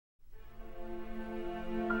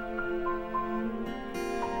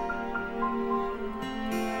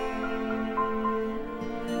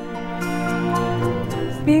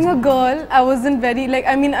Being a girl, I wasn't very, like,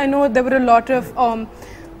 I mean, I know there were a lot of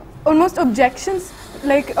almost objections,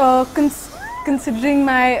 like considering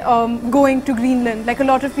my going to Greenland. Like, a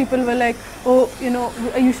lot of people were like, oh, you know,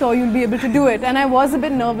 are you sure you'll be able to do it? And I was a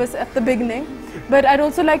bit nervous at the beginning. But I'd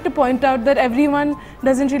also like to point out that everyone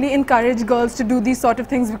doesn't really encourage girls to do these sort of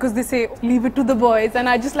things because they say, leave it to the boys. And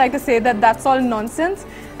I just like to say that that's all nonsense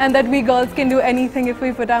and that we girls can do anything if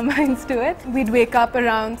we put our minds to it. We'd wake up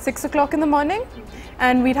around 6 o'clock in the morning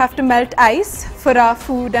and we'd have to melt ice for our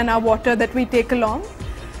food and our water that we take along.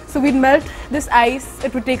 So we'd melt this ice.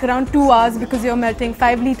 It would take around 2 hours because you're melting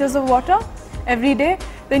 5 liters of water every day.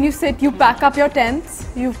 Then you sit, you pack up your tents,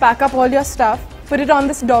 you pack up all your stuff, put it on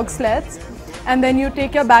this dog sleds, and then you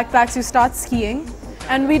take your backpacks, you start skiing.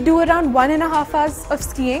 And we do around 1.5 hours of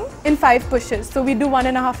skiing in 5 pushes. So we do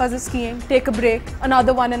 1.5 hours of skiing, take a break,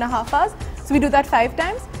 another 1.5 hours. So we do that 5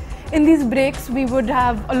 times. In these breaks, we would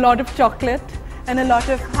have a lot of chocolate and a lot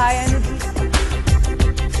of high energy.